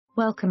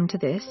Welcome to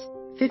this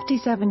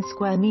 57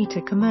 square meter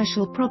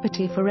commercial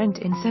property for rent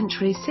in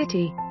Century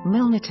City,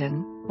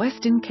 Milnerton,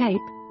 Western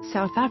Cape,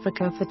 South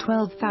Africa for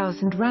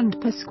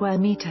R12,000 per square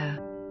meter.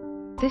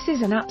 This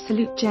is an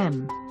absolute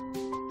gem.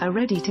 A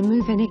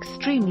ready-to-move-in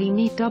extremely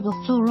neat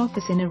double-floor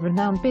office in a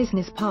renowned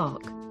business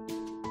park.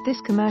 This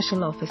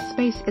commercial office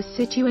space is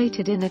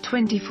situated in a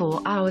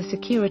 24-hour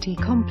security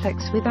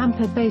complex with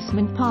ample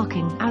basement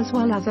parking as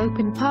well as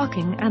open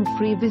parking and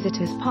free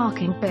visitors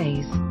parking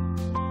bays.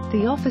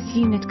 The office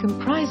unit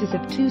comprises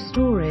of 2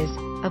 stories,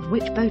 of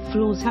which both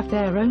floors have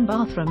their own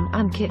bathroom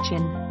and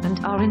kitchen, and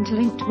are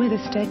interlinked with a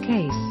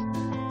staircase.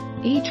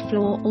 Each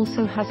floor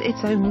also has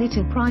its own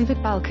little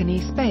private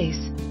balcony space,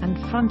 and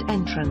front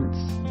entrance.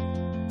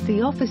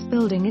 The office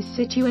building is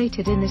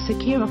situated in a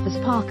secure office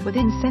park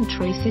within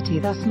Century City,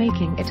 thus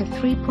making it a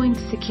 3-point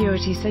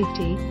security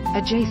safety,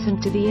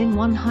 adjacent to the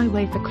N1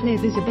 highway for clear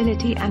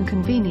visibility and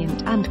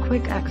convenient and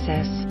quick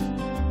access.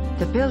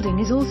 The building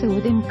is also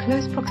within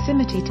close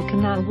proximity to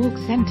Canal Walk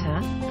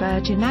Centre,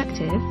 Virgin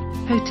Active,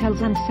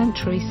 hotels and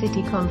Century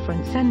City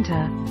Conference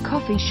Centre,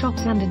 coffee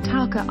shops and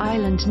Intauka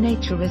Island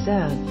Nature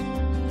Reserve.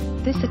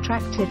 This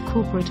attractive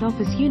corporate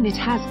office unit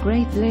has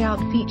great layout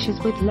features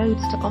with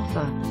loads to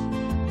offer.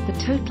 The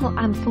total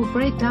and full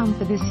breakdown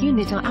for this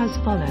unit are as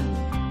follow.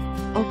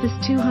 Office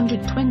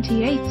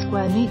 228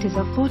 square meters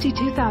of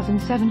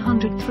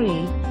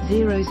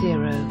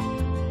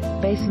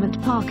 42,703.00.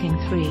 Basement parking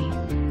 3.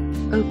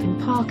 Open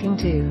parking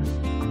 2.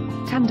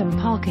 Tandem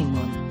parking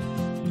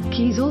 1.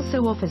 Keys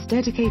also offers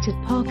dedicated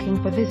parking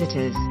for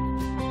visitors.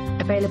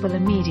 Available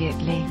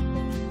immediately.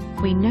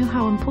 We know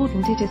how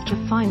important it is to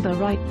find the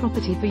right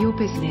property for your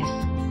business.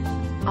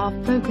 Our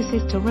focus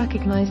is to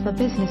recognize the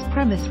business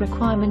premise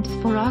requirements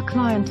for our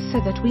clients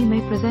so that we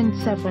may present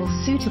several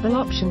suitable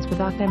options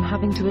without them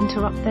having to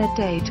interrupt their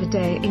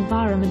day-to-day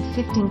environment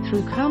sifting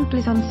through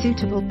countless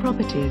unsuitable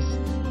properties.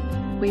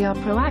 We are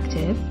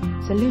proactive,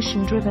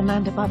 solution-driven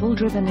and above all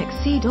driven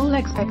exceed all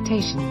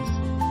expectations.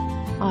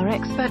 Our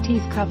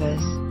expertise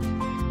covers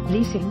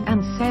leasing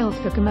and sales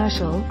for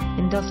commercial,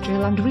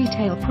 industrial and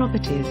retail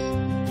properties.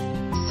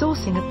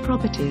 Sourcing of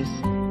properties.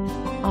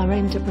 Our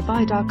aim to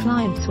provide our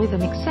clients with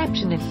an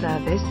exceptional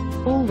service,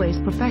 always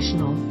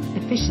professional,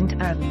 efficient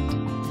and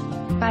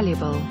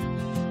valuable.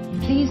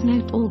 Please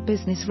note all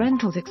business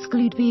rentals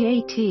exclude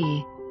VAT.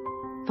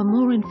 For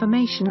more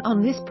information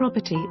on this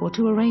property or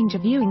to arrange a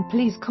viewing,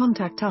 please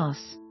contact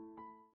us.